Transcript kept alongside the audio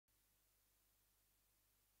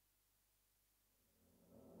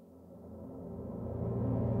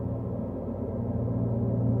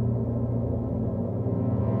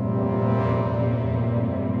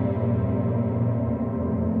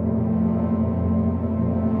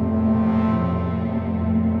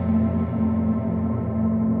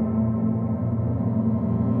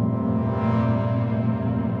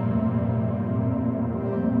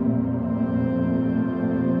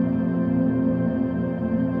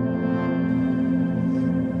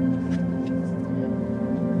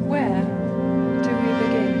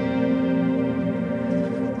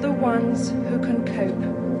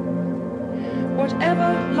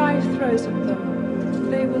throws at them,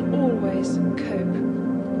 they will always cope.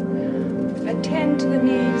 Attend to the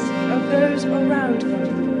needs of those around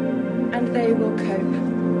them, and they will cope.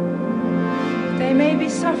 They may be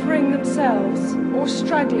suffering themselves or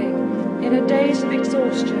struggling in a daze of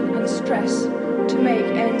exhaustion and stress to make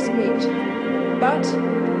ends meet, but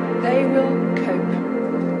they will cope.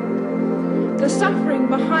 The suffering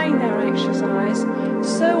behind their anxious eyes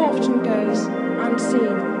so often goes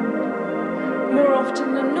unseen. More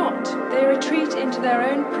often than not, they retreat into their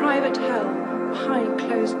own private hell behind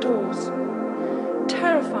closed doors,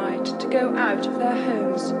 terrified to go out of their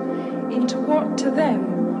homes into what to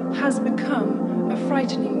them has become a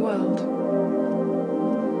frightening world.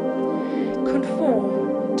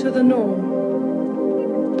 Conform to the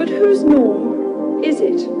norm. But whose norm is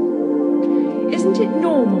it? Isn't it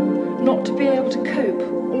normal not to be able to cope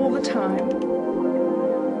all the time?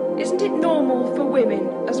 Isn't it normal for women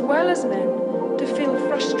as well as men to feel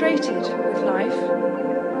frustrated with life?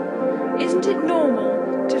 Isn't it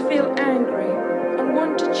normal to feel angry and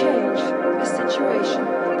want to change a situation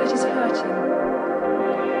that is hurting?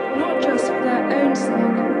 Not just for their own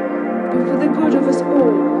sake, but for the good of us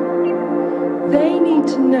all. They need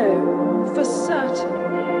to know for certain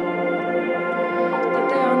that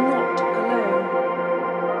they are not alone.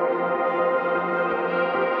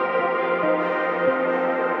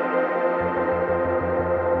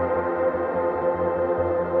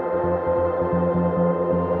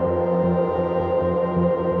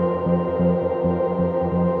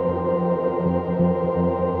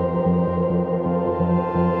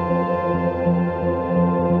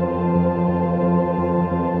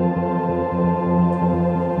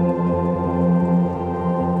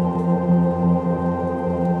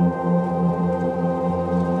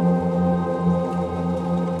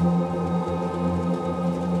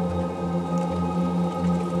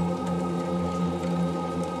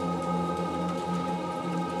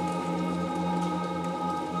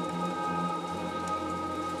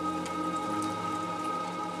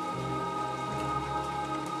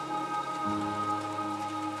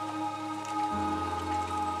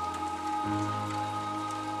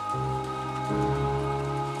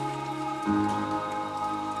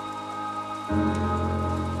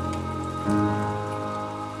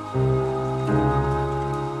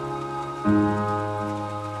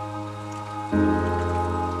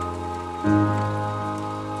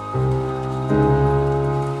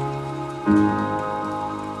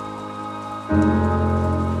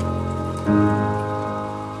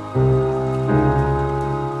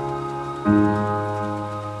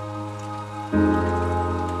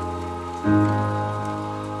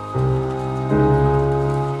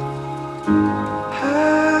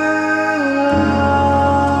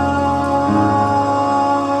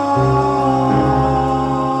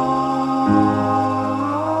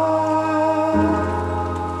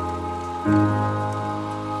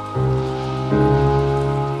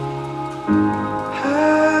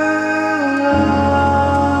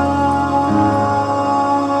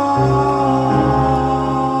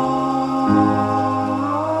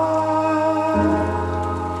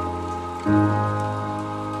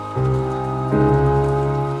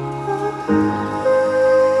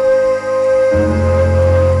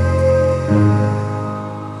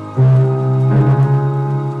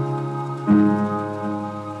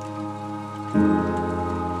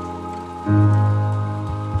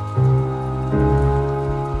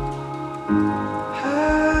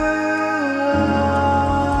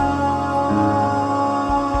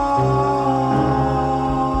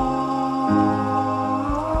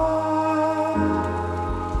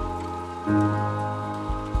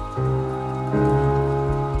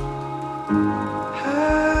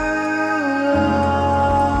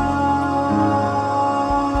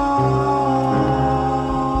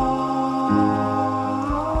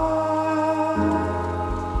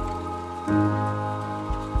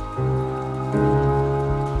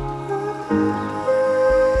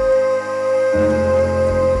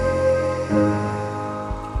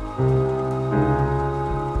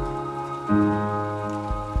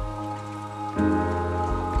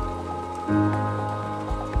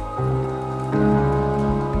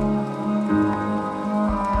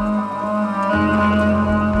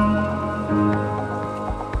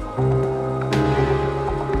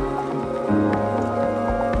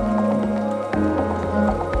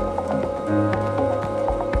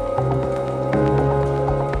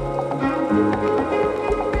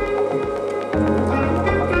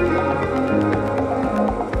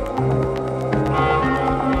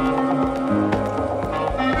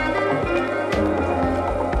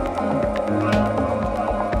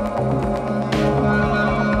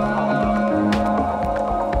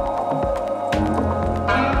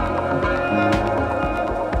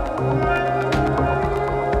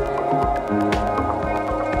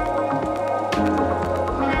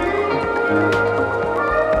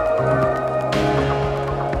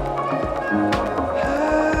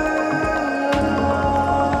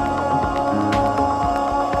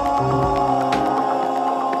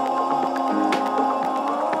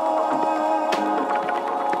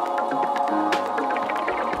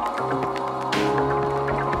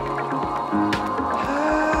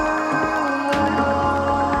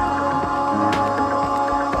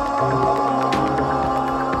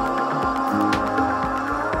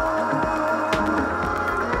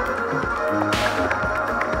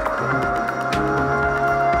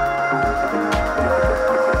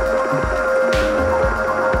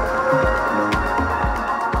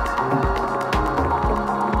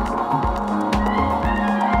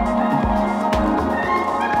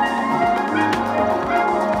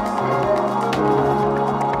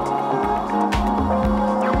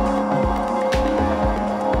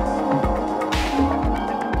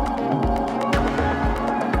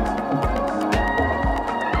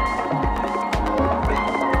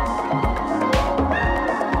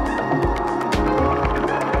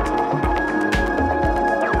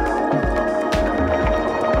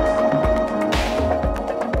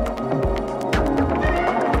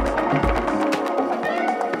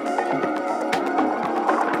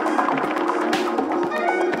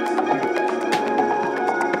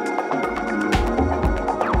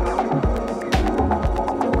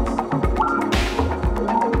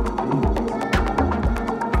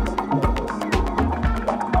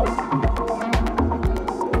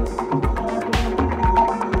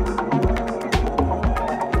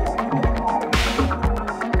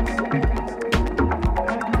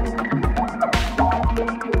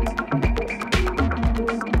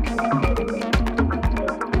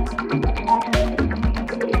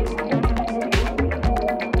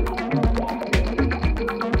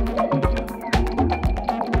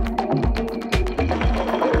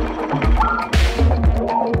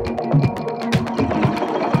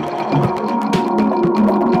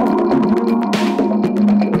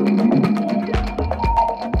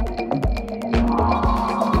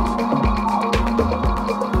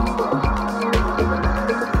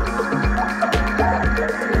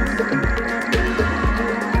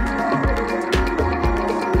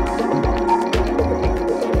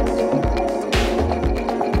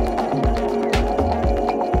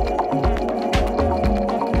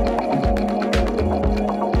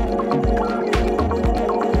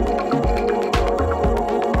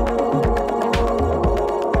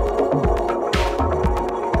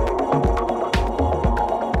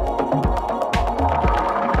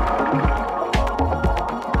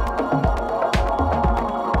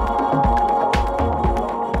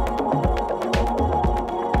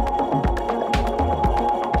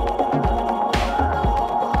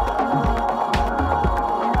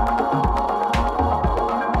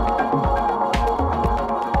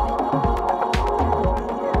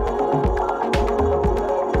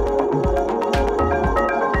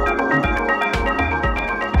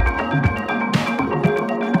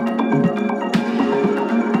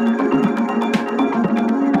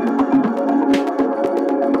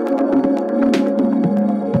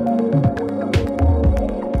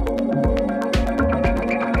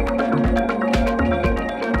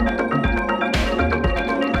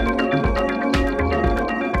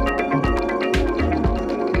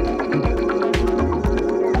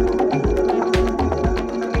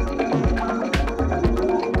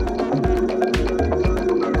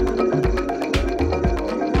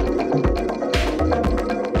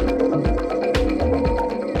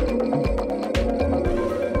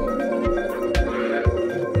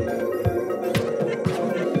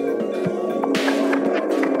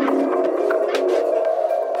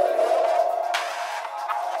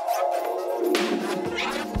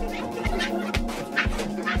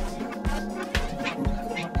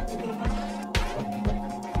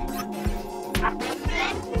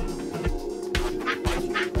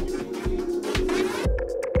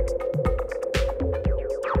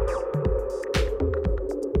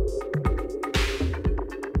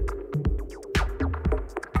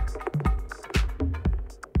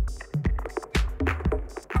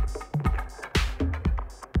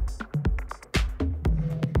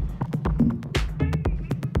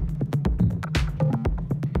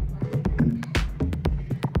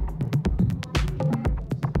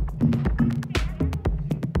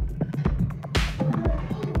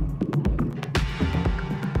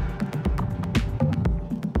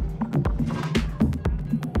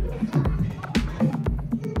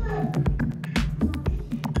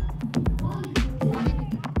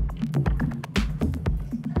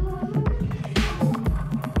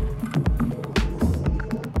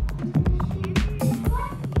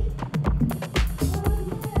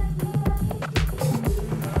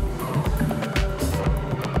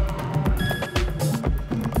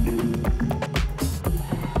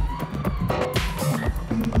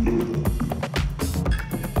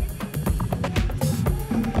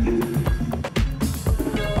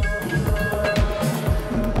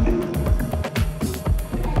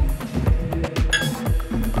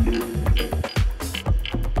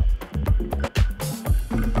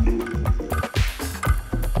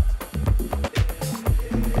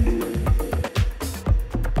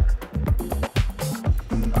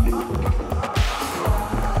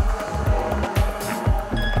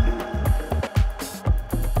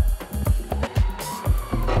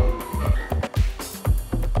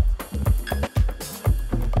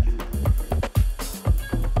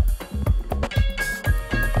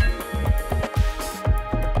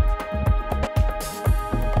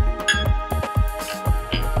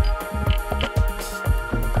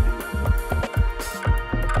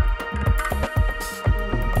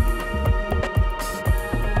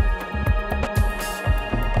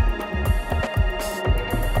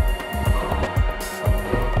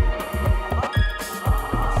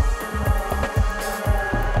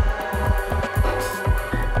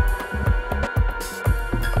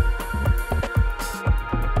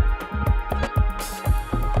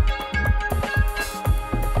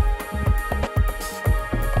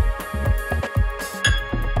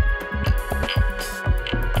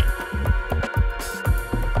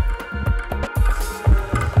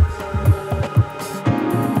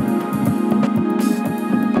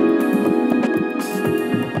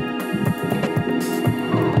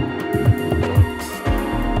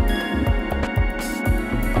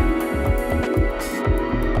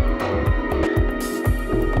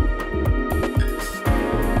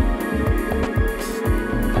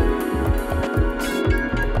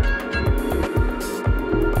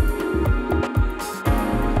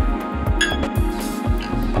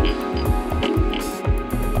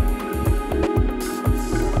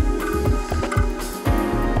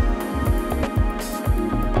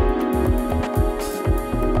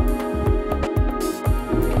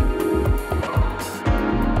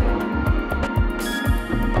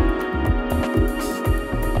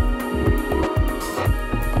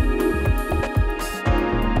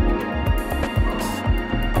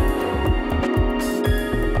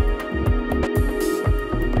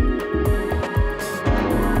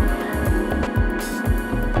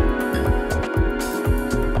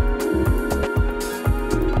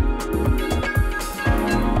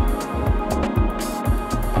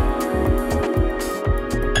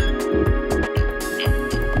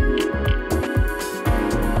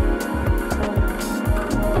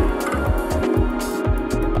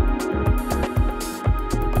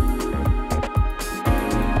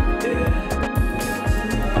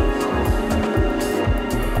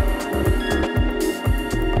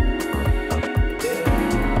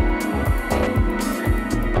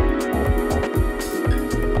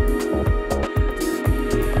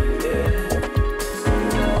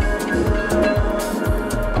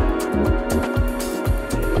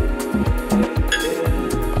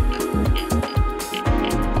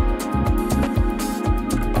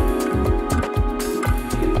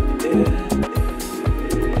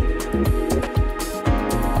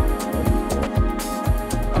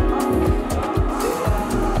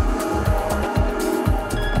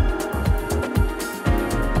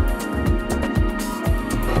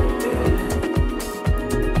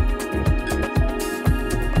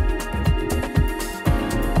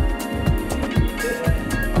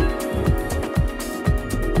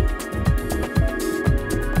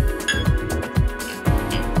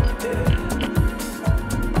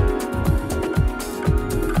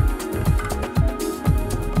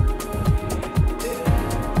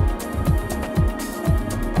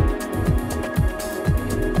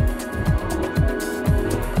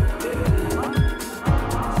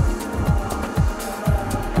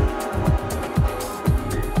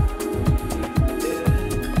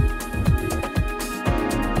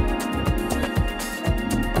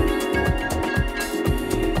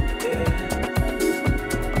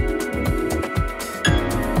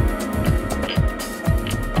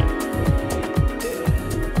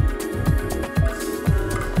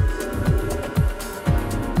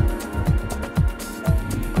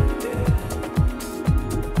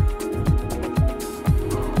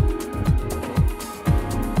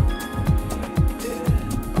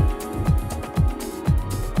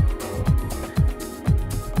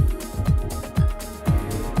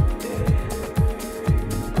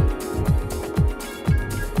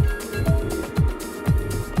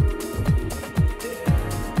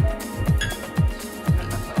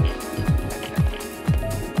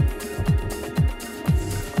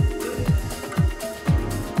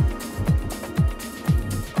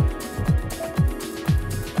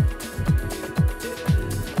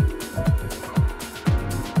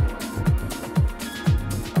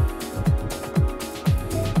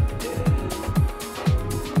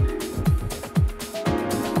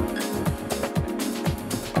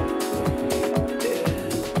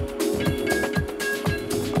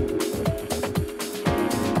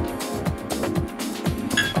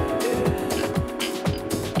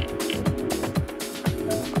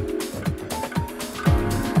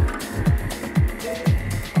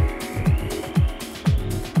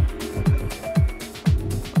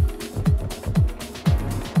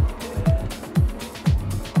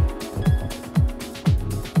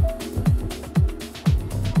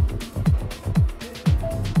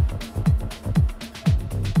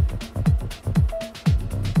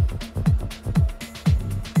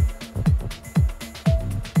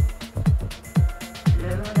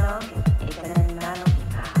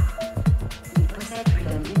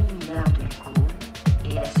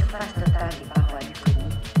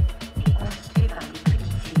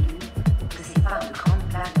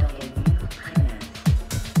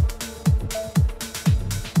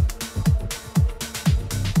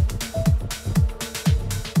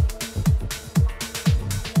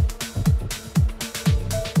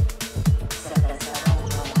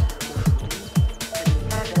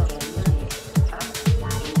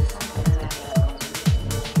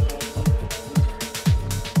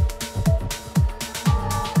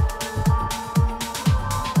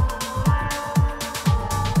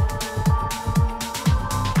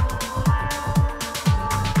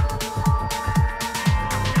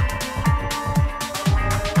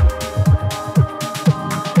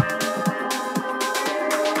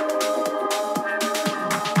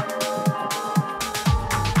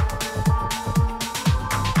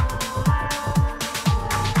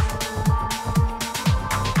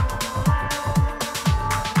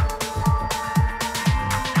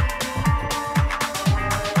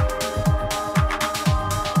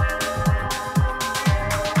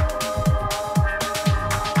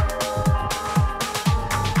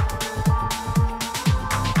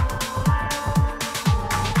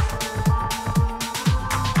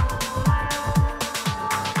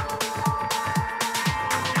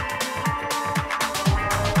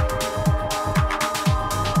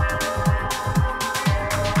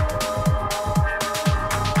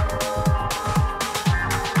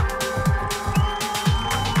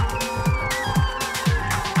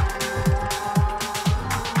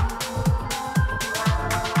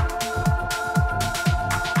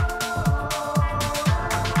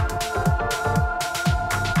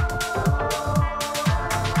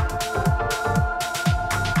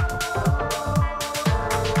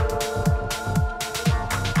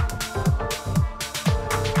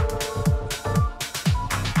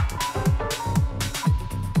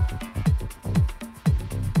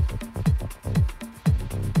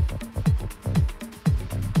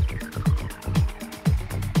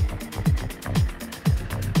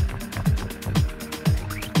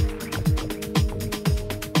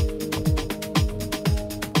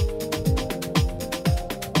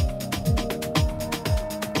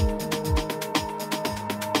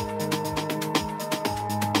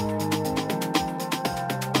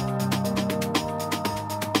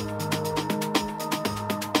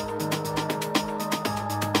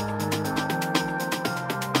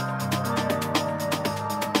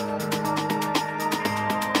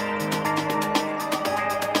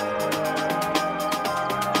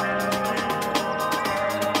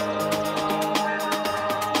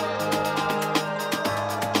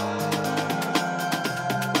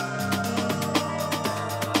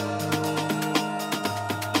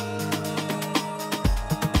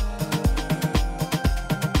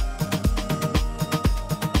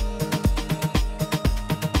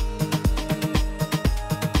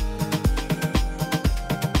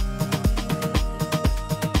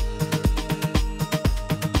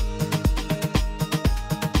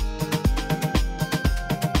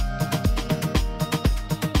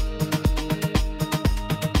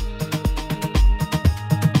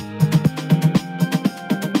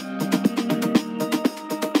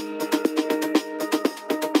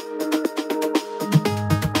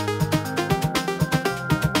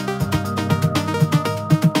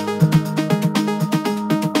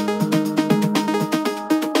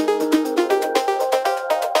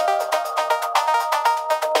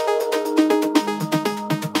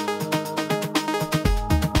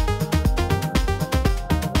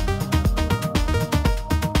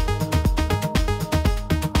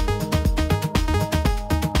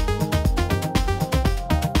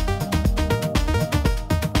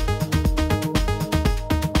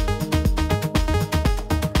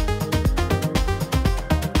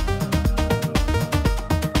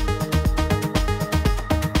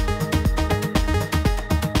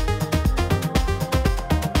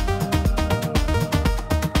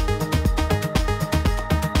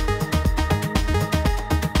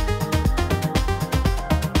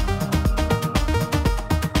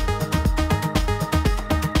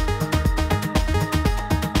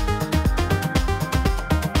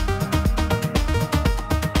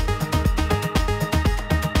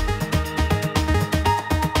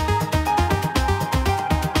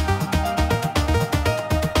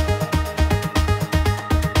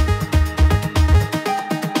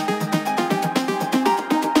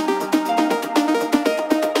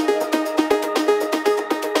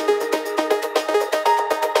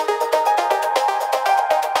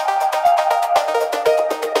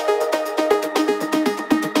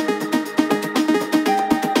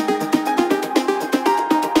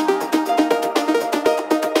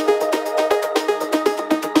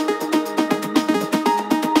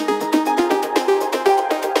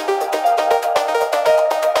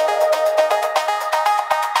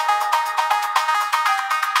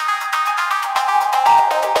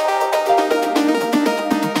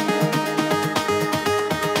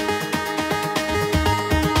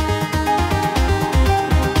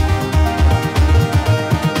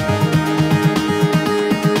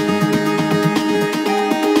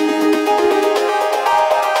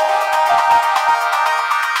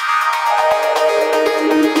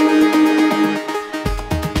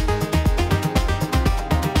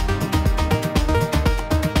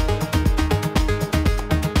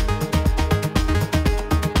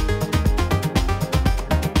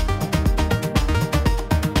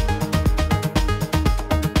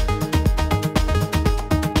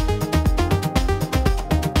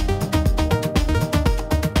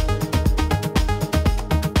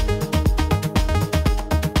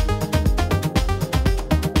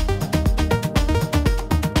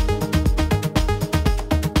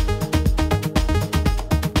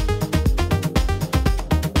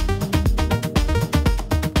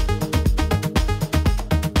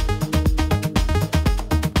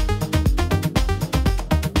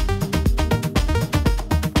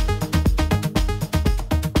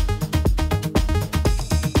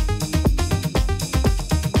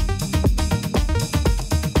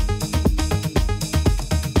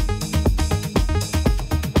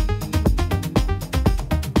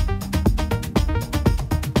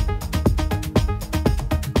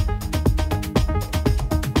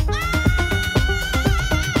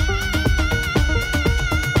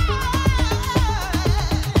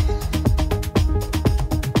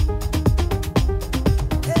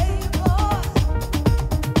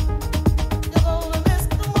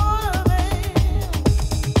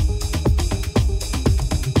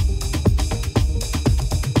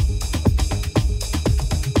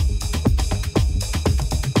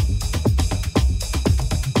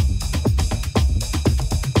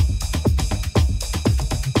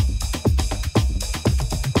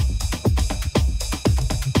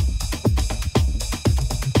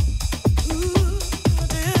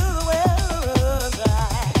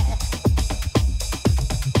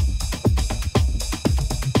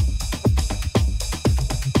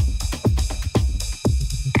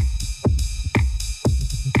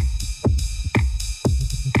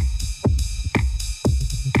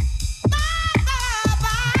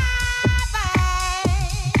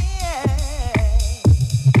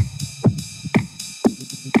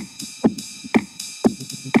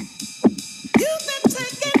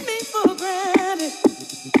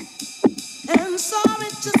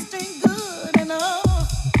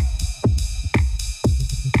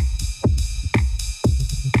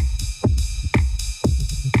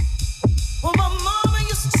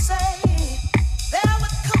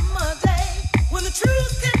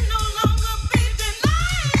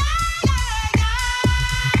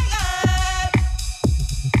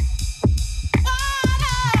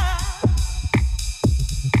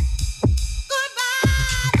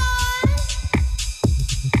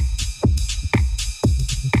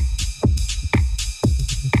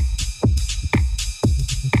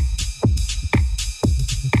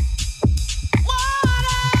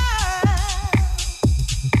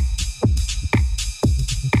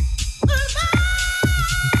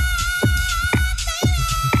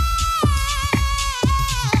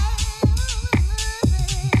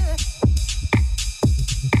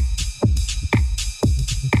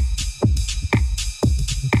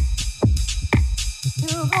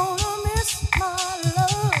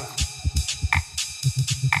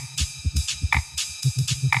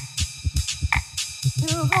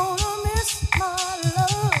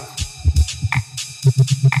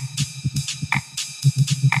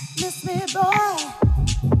 Miss me, boy.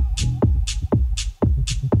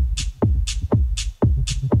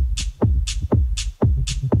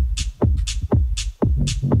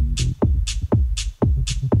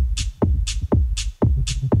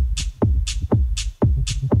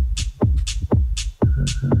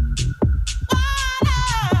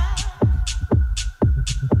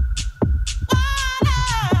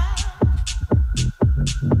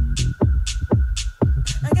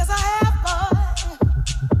 I guess I have, boy.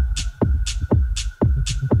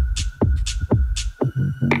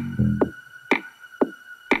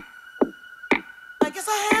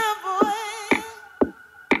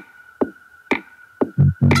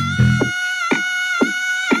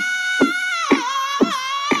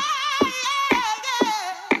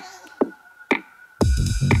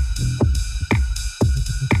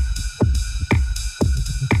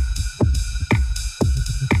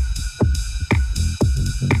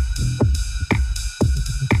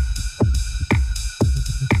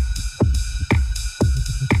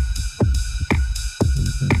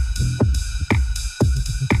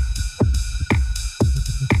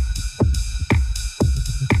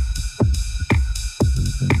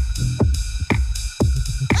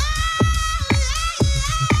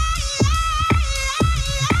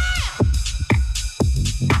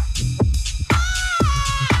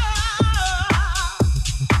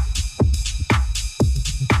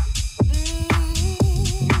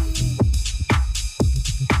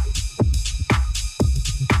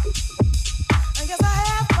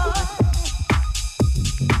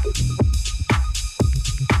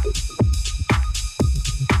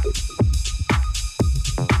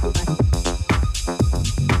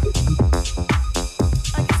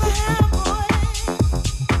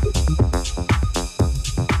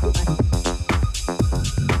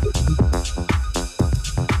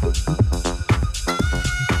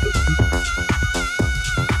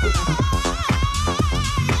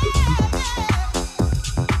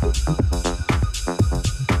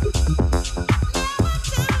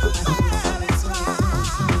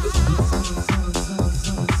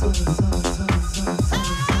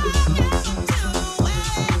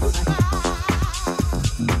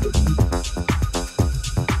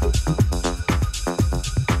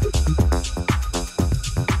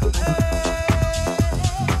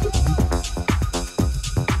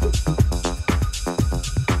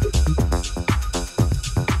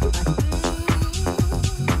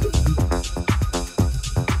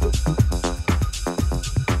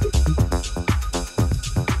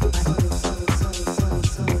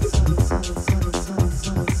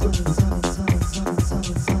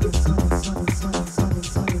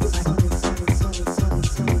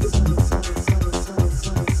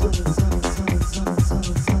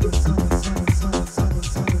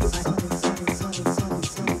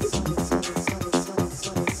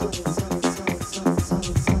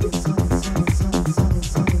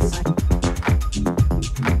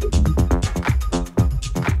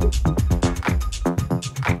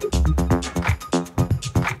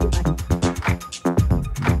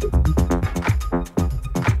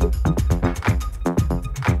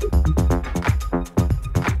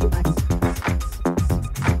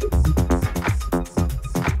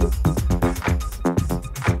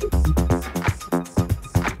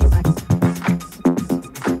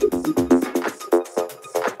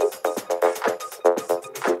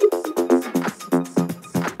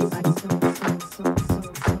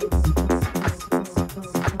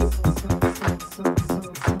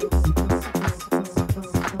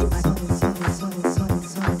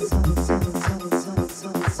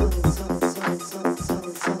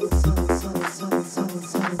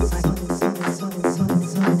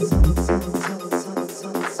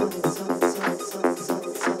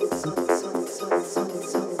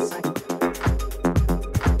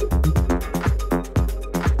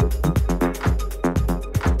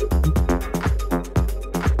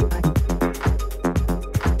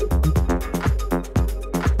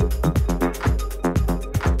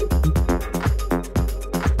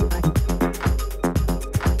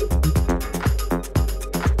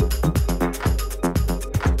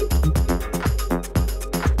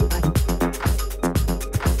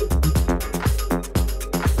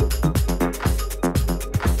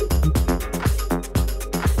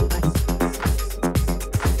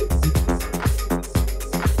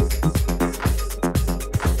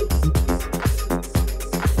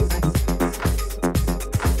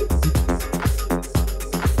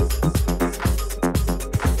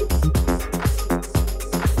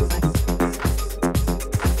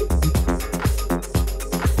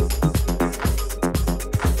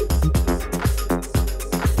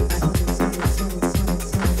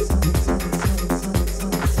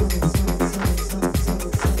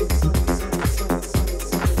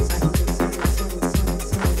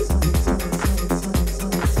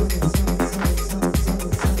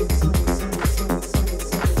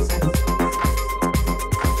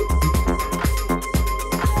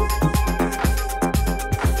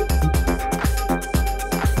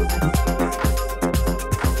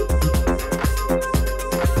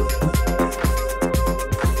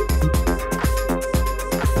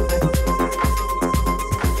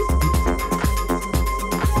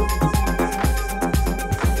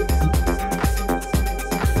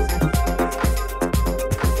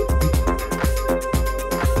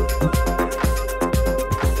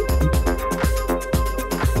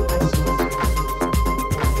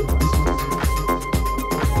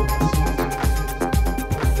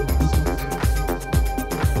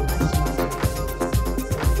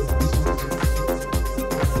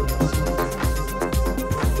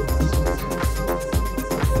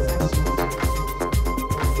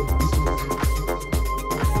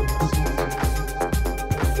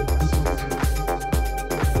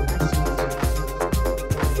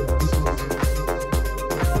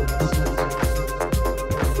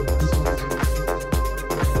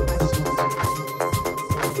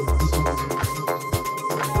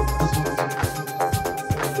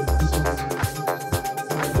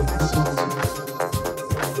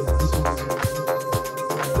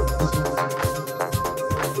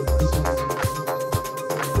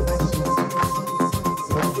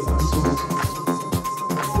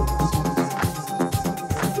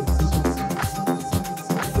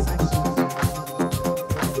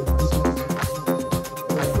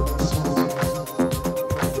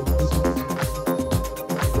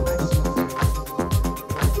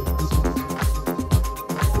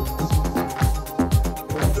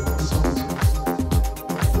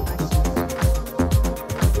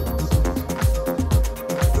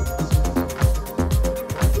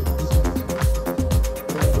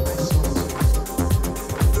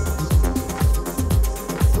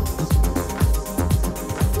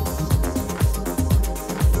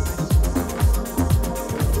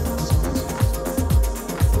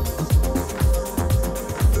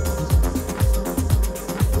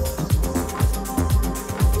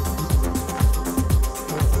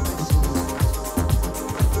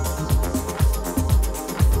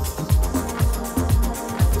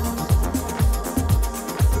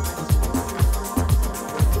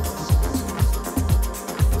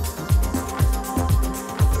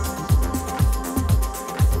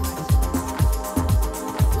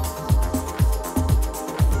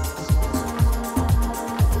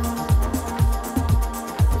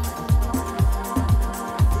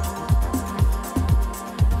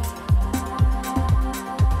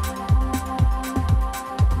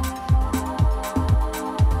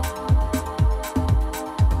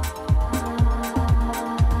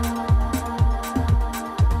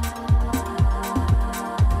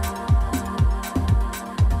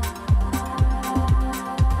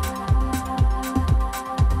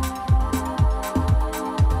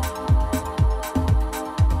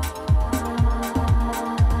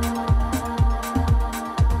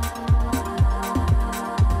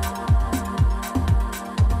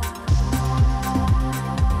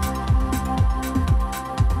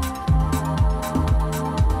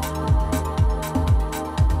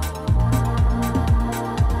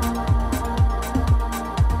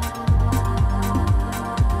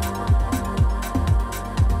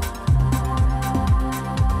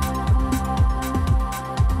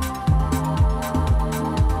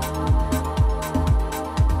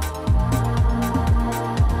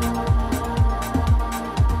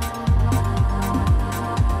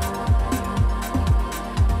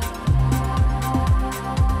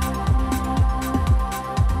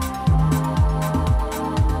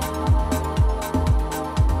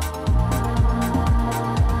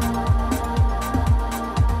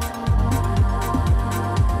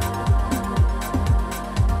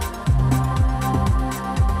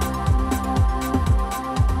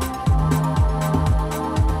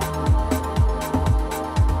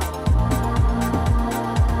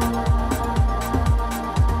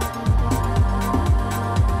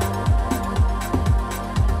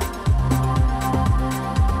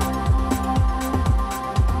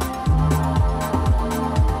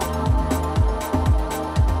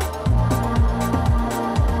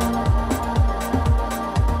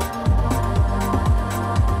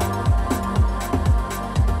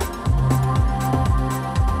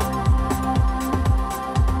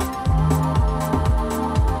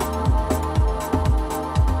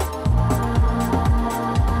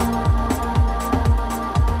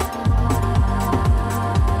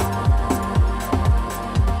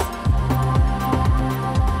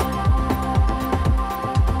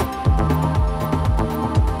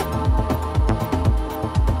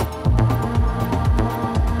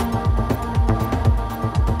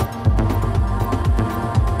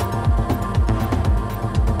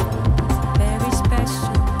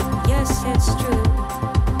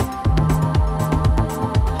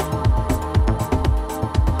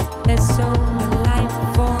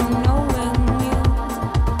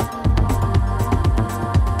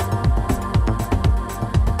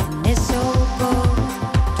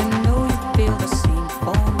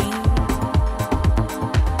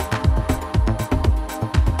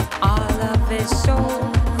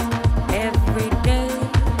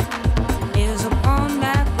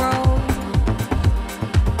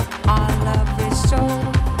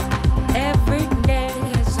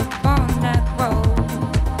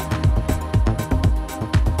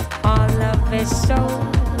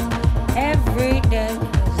 every day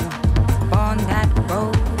on that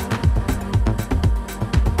road.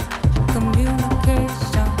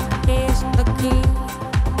 Communication is the key.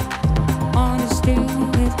 Honesty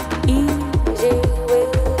is easy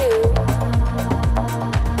with you.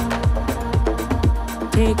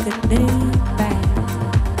 Take a day back.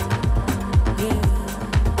 Yeah.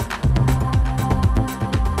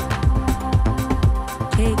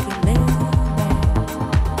 Take a day back.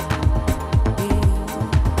 Yeah.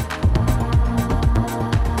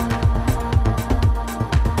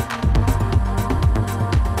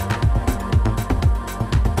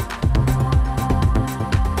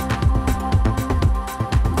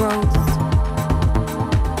 Growth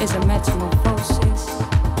is a metamorphosis,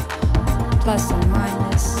 plus and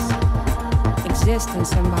minus, existence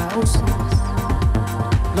symbiosis,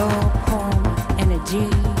 low home energy.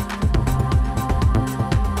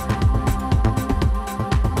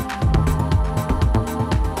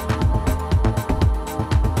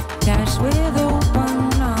 Dance with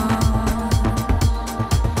open arms,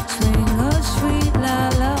 swing a sweet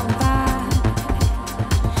lullaby.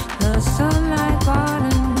 The sunlight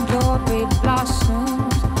garden, glory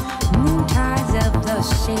blossoms, moon tides of the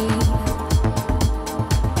sea,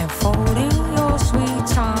 enfolding your sweet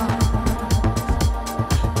charm.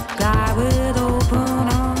 Fly with open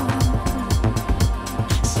arms,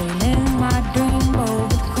 sailing my dream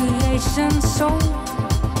boat, creation soul,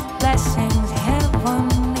 blessings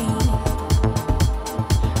heavenly.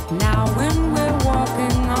 Now when we're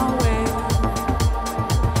walking our way,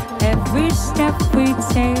 every step we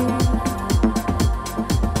take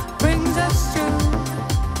brings us to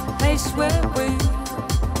a place where we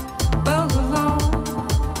belong.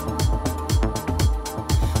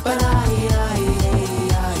 But all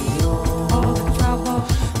the trouble,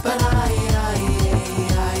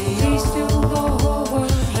 peace to the whole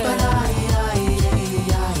world. But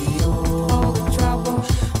all the trouble,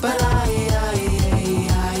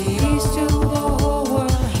 peace to the whole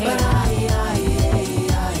world. But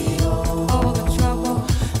all the trouble,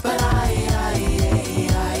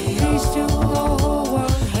 peace to the whole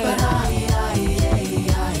world.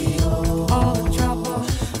 All the trouble,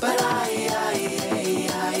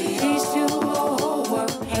 peace to the whole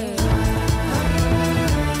world.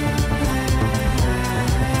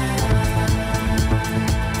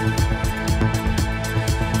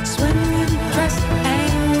 Swim and trust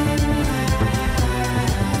and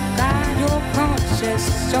guide your conscious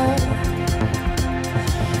soul.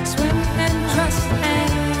 Swim and trust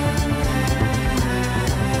and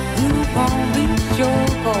you won't reach your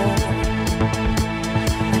goal.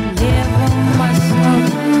 And never must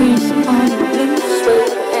increase on this way.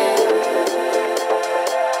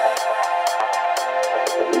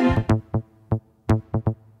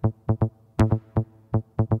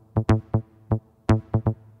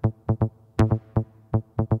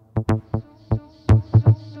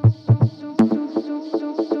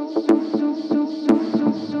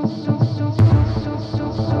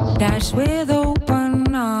 Dance with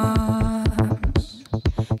open arms,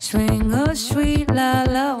 swing a sweet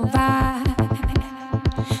lullaby.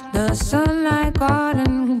 The sunlight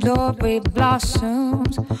garden, glory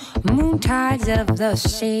blossoms, moon tides of the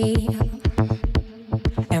sea,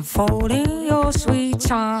 enfolding your sweet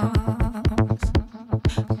charms.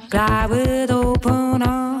 Fly with open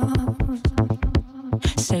arms,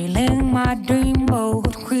 sailing my dream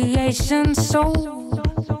boat, creation soul,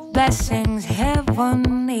 blessings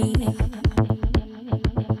heavenly.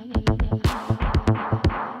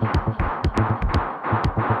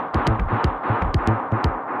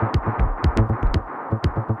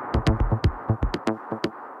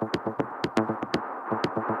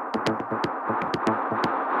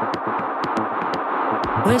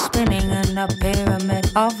 We're spinning in a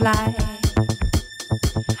pyramid of light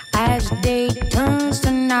as day turns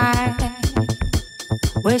to night.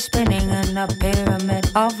 We're spinning in a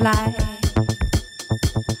pyramid of light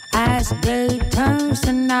as day turns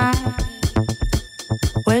to night.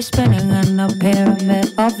 We're spinning in a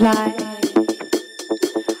pyramid of light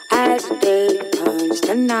as day turns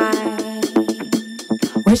to night.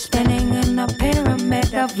 We're spinning in a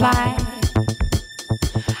pyramid of light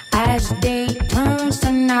as day turns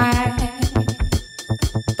to night.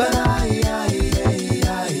 But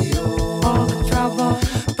all the trouble,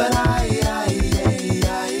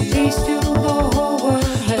 peace to the whole world.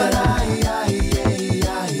 But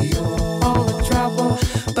all the trouble,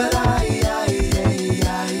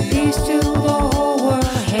 peace to the whole world.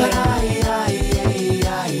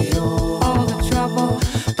 All the trouble,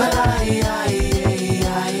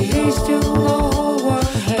 peace to the whole world.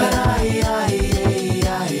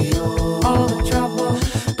 All the trouble,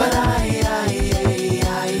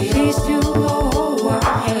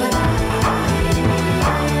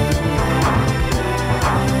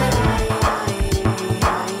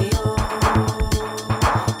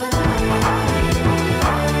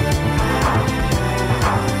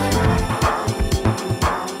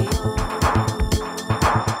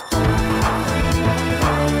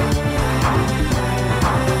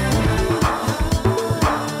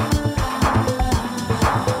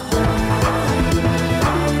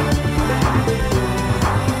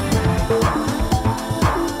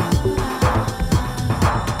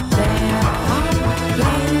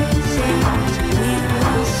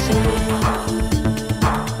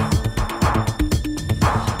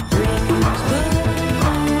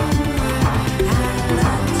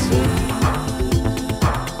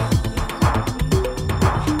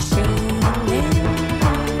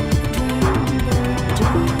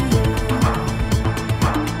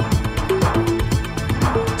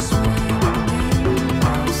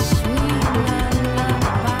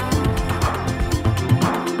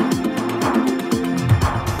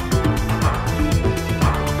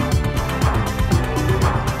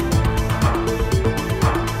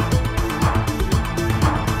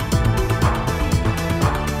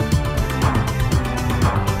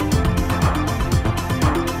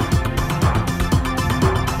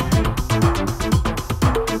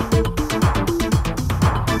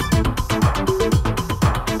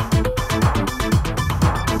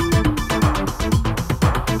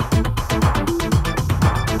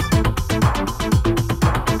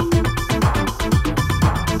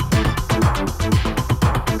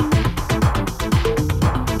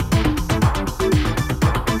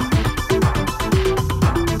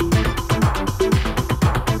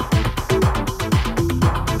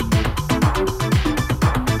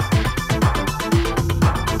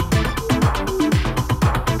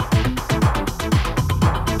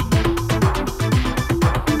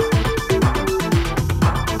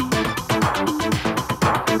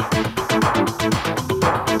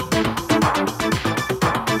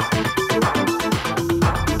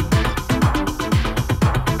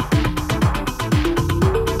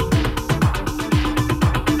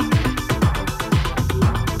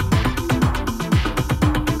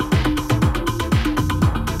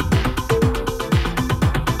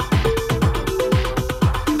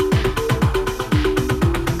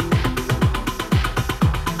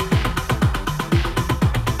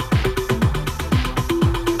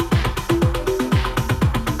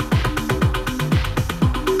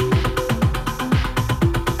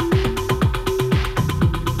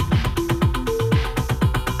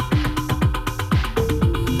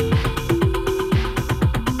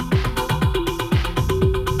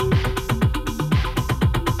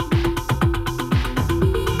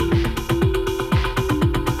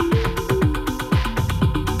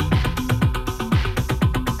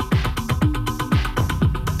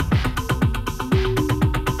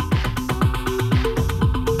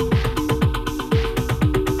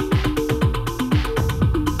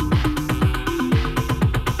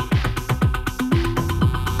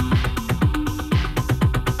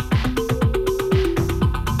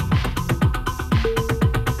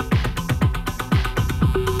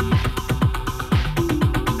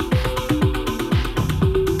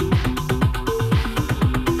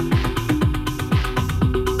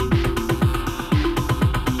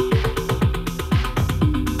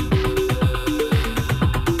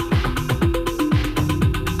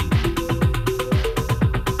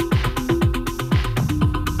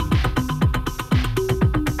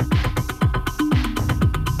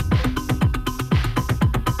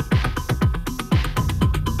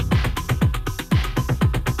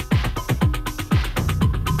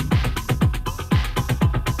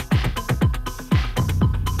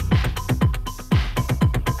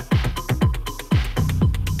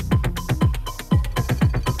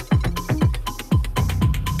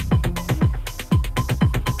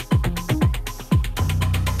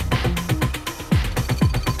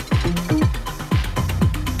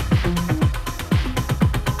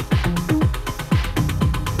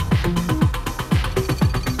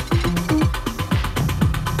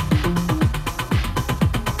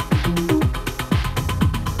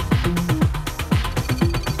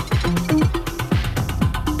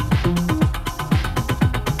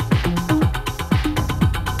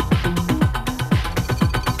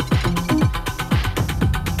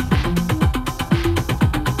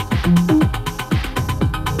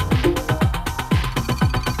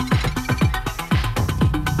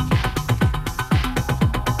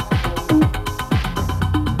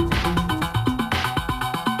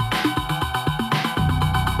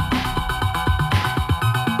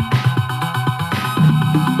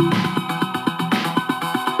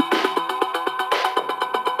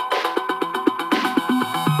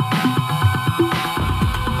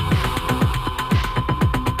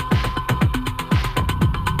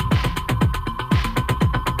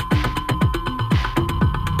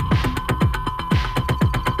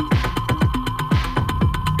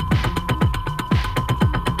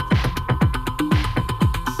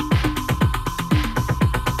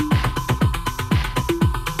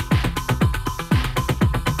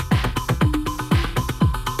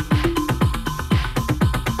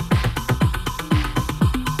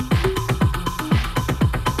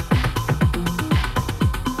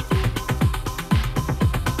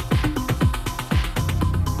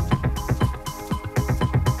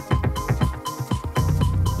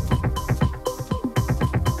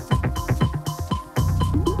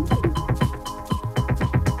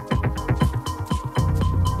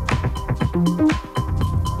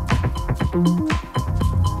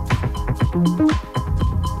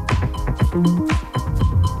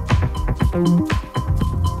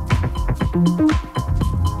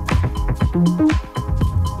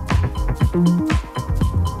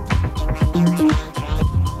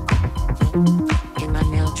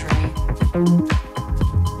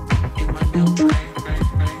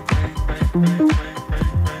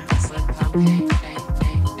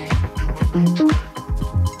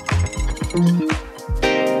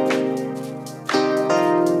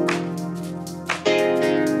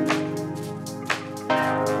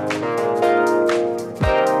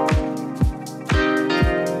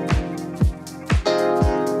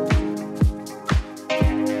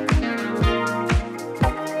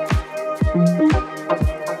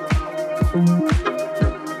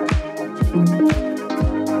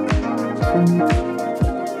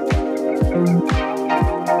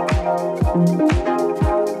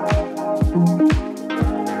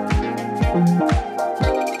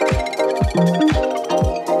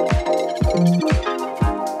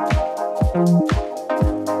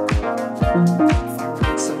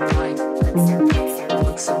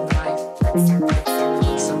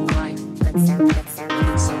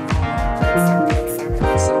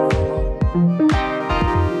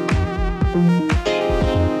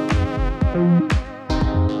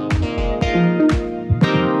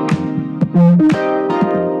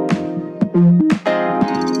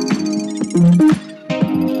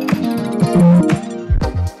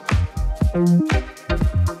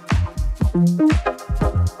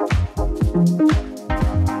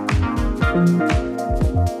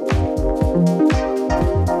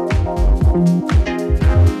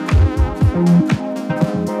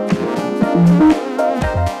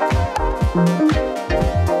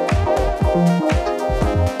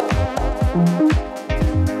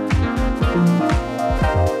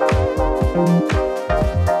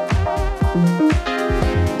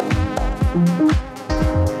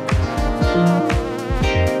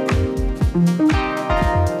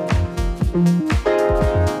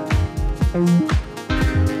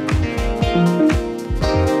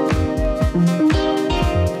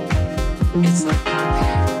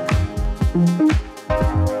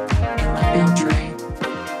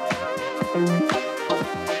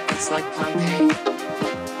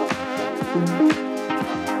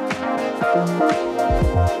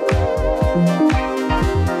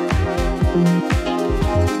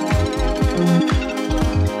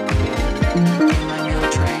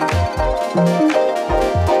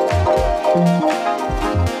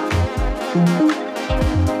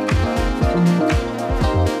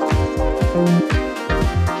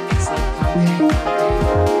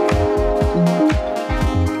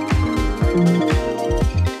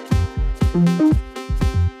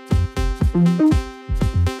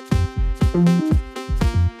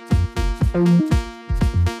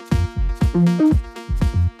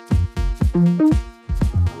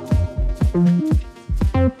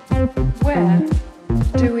 Where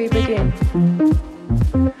do we begin?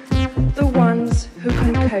 The ones who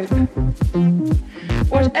can cope.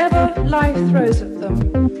 Whatever life throws at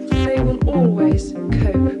them, they will always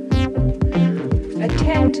cope.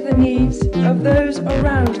 Attend to the needs of those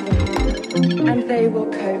around them, and they will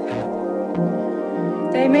cope.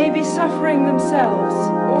 They may be suffering themselves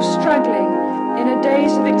or struggling in a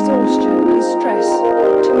daze of exhaustion and stress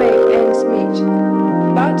to make ends meet,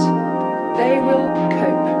 but they will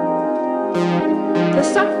cope. The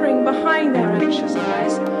suffering behind their anxious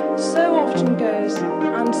eyes so often goes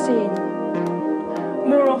unseen.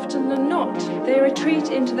 More often than not, they retreat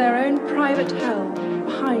into their own private hell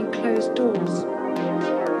behind closed doors,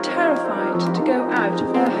 terrified to go out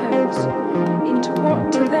of their homes into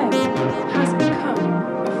what to them has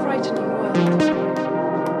become a frightening world.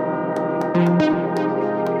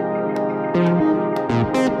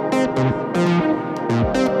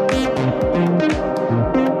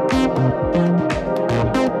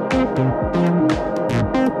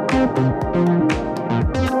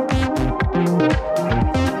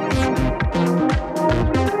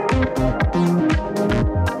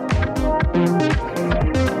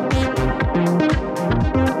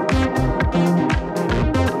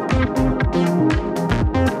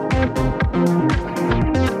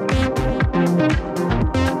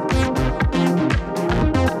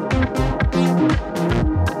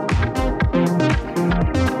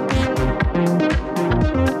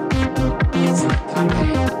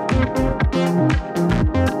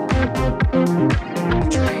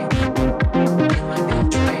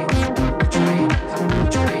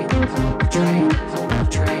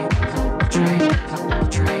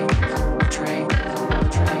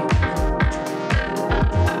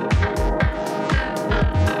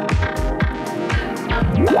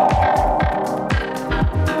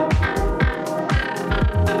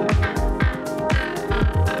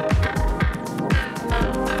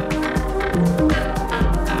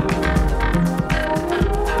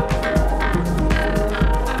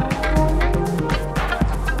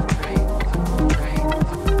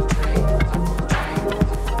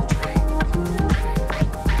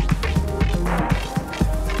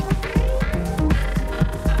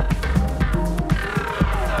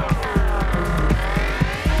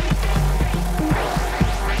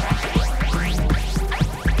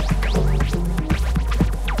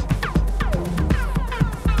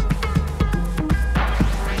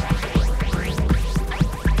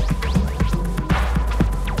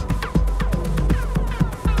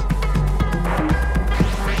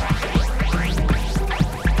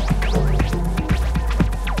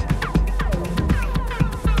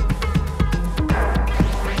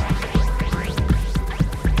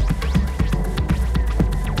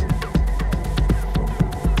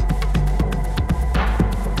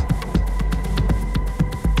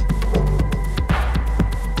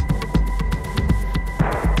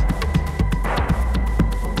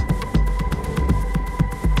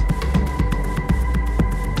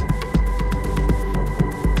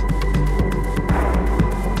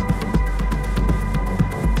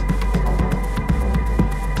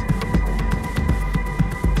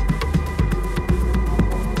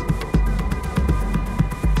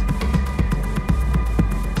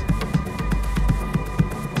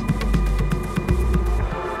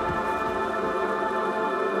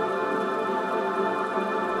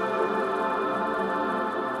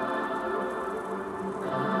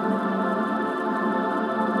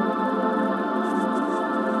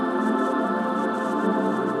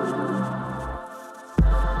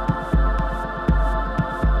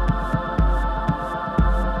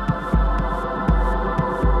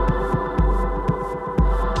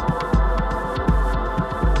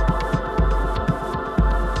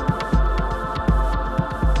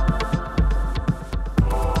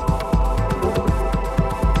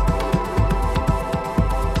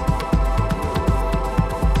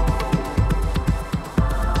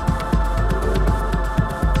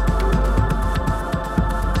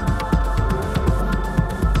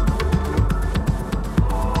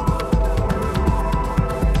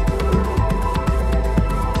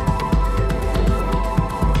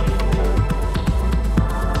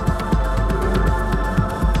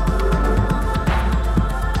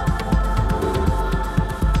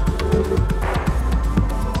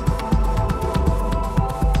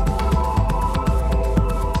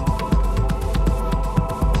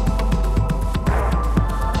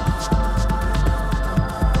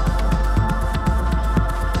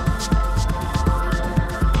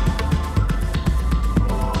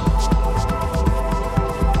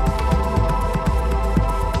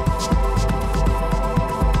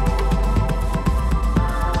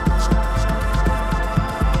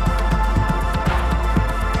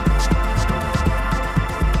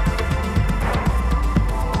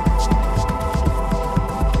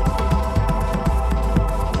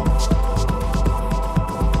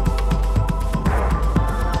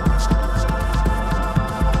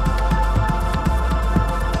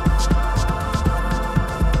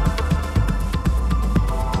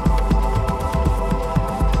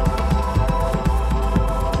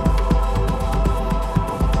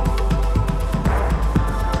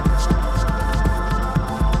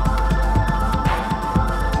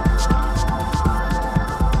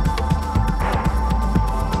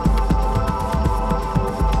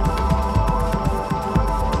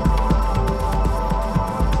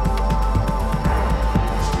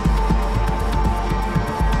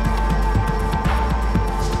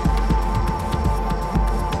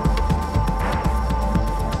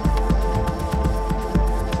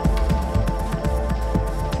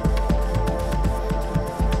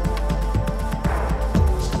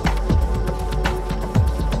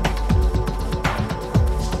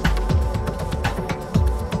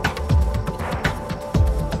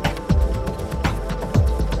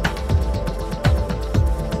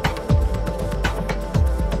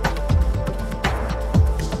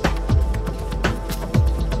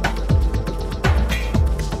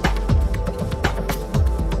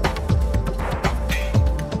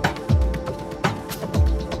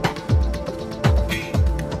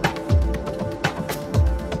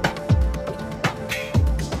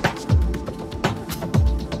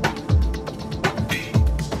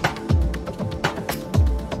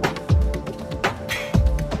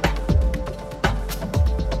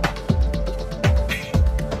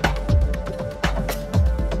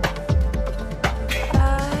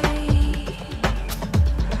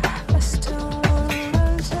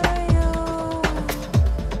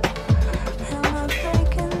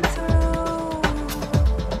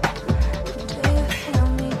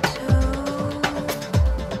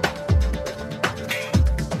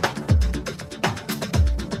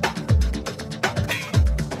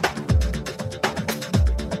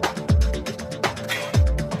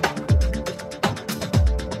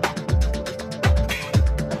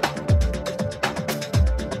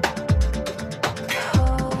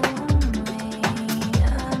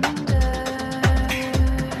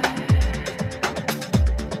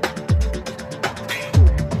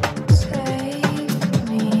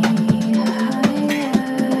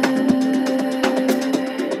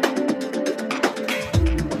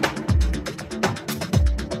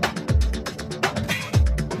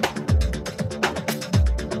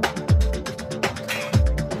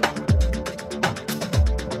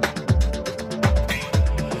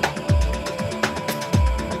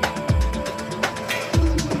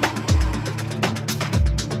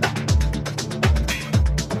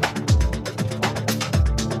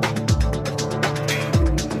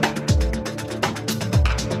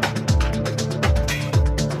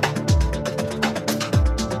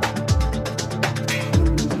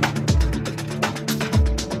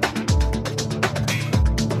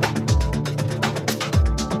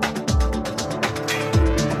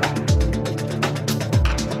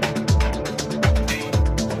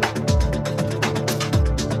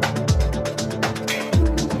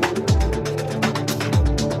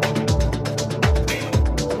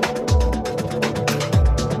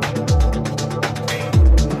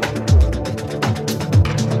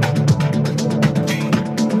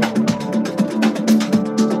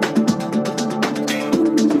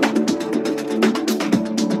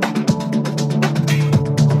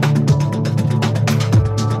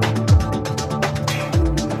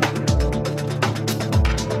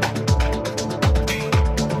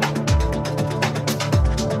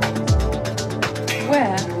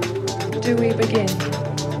 do we begin?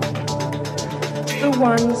 The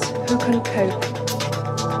ones who can cope.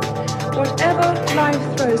 Whatever life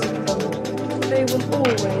throws at them, they will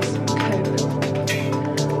always cope.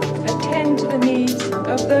 Attend to the needs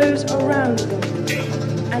of those around them,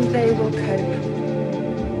 and they will cope.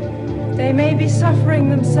 They may be suffering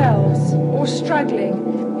themselves or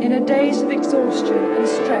struggling in a daze of exhaustion and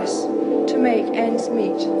stress to make ends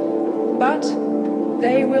meet, but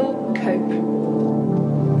they will cope.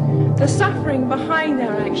 The suffering behind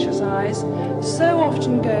their anxious eyes so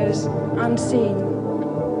often goes unseen.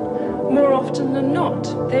 More often than not,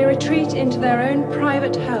 they retreat into their own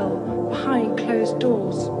private hell behind closed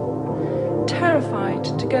doors, terrified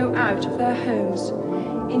to go out of their homes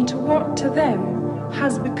into what to them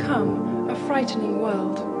has become a frightening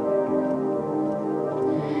world.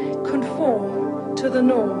 Conform to the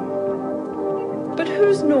norm. But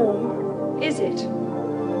whose norm is it?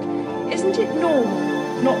 Isn't it normal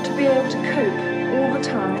not to be able to cope all the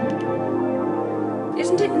time?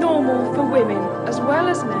 Isn't it normal for women as well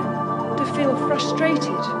as men to feel frustrated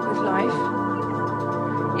with life?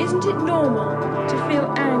 Isn't it normal to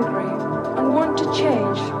feel angry and want to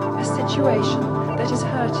change a situation?